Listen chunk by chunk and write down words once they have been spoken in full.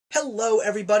Hello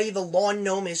everybody, the Lawn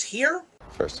Gnome is here.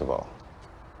 First of all,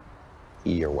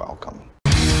 you're welcome.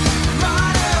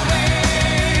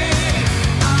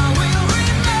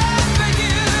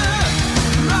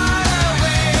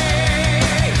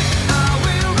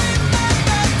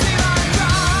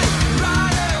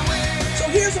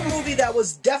 That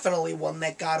was definitely one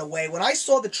that got away. When I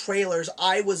saw the trailers,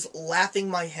 I was laughing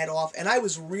my head off, and I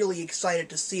was really excited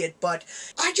to see it, but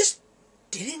I just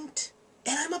didn't.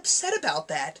 And I'm upset about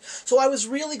that. So I was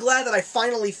really glad that I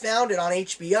finally found it on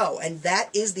HBO, and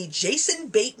that is the Jason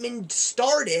Bateman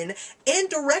starred in and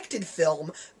directed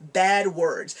film, Bad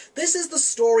Words. This is the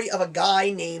story of a guy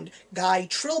named Guy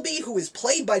Trilby, who is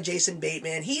played by Jason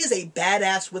Bateman. He is a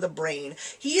badass with a brain.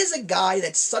 He is a guy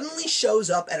that suddenly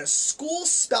shows up at a school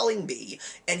spelling bee,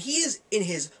 and he is in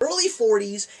his early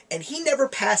 40s, and he never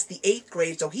passed the 8th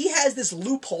grade, so he has this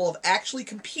loophole of actually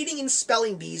competing in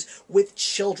spelling bees with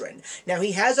children. Now,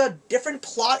 he has a different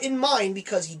plot in mind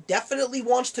because he definitely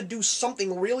wants to do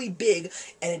something really big,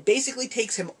 and it basically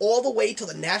takes him all the way to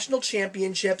the national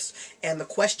championships, and the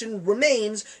question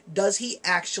remains, does he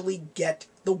actually get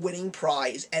the winning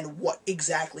prize, and what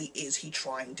exactly is he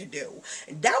trying to do?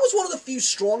 And that was one of the few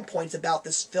strong points about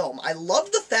this film. I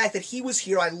loved the fact that he was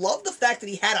here. I loved the fact that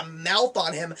he had a mouth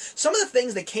on him. Some of the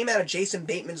things that came out of Jason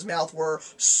Bateman's mouth were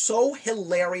so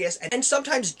hilarious and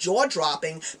sometimes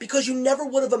jaw-dropping, because you never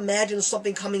would have imagined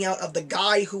something coming out of the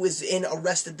guy who is in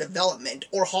Arrested Development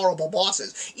or Horrible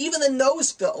Bosses. Even in those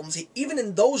films, even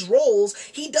in those roles,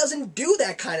 he doesn't do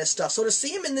that kind of stuff. So to see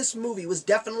him in this movie was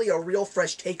definitely a real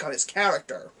fresh take on his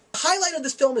character. The highlight of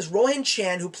this film is Rohan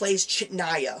Chan, who plays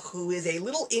Chitnaya, who is a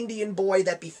little Indian boy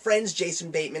that befriends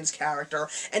Jason Bateman's character,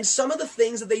 and some of the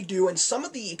things that they do and some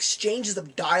of the exchanges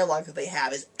of dialogue that they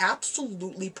have is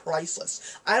absolutely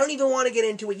priceless. I don't even want to get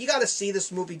into it. You gotta see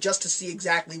this movie just to see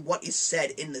exactly what is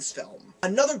said in this film.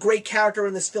 Another great character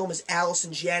in this film is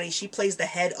Allison Janney. She plays the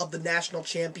head of the national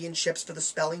championships for the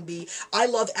spelling bee. I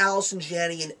love Allison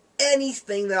Janney in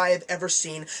anything that I have ever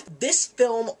seen. This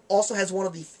film also has one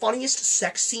of the funniest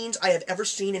sex scenes I have ever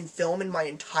seen in film in my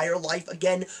entire life.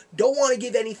 Again, don't want to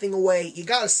give anything away. You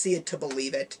gotta see it to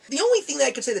believe it. The only thing that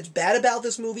I could say that's bad about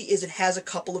this movie is it has a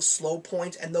couple of slow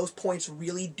points, and those points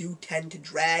really do tend to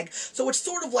drag. So it's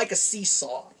sort of like a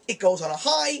seesaw. It goes on a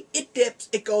high, it dips,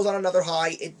 it goes on another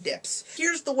high, it dips.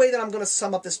 Here's the way that I'm going to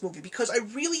sum up this movie, because I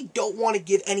really don't want to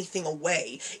give anything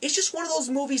away. It's just one of those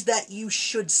movies that you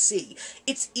should see.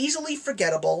 It's easily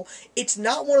forgettable. It's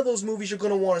not one of those movies you're going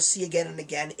to want to see again and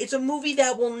again. It's a movie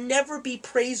that will never be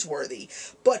praiseworthy,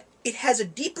 but it has a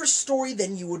deeper story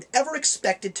than you would ever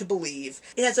expect it to believe.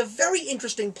 It has a very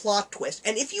interesting plot twist,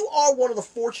 and if you are one of the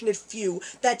fortunate few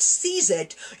that sees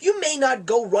it, you may not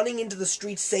go running into the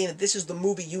streets saying that this is the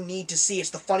movie you need to see, it's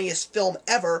the funniest film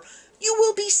ever. You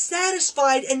will be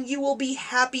satisfied, and you will be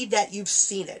happy that you've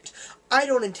seen it. I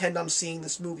don't intend on seeing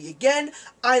this movie again.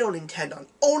 I don't intend on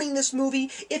owning this movie.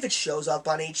 If it shows up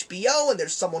on HBO and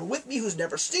there's someone with me who's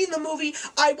never seen the movie,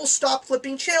 I will stop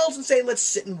flipping channels and say, let's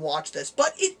sit and watch this.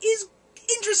 But it is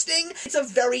interesting. It's a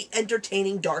very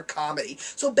entertaining dark comedy.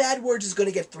 So Bad Words is going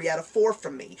to get 3 out of 4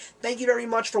 from me. Thank you very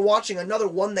much for watching another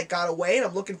one that got away, and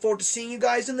I'm looking forward to seeing you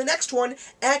guys in the next one.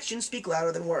 Actions speak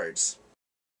louder than words.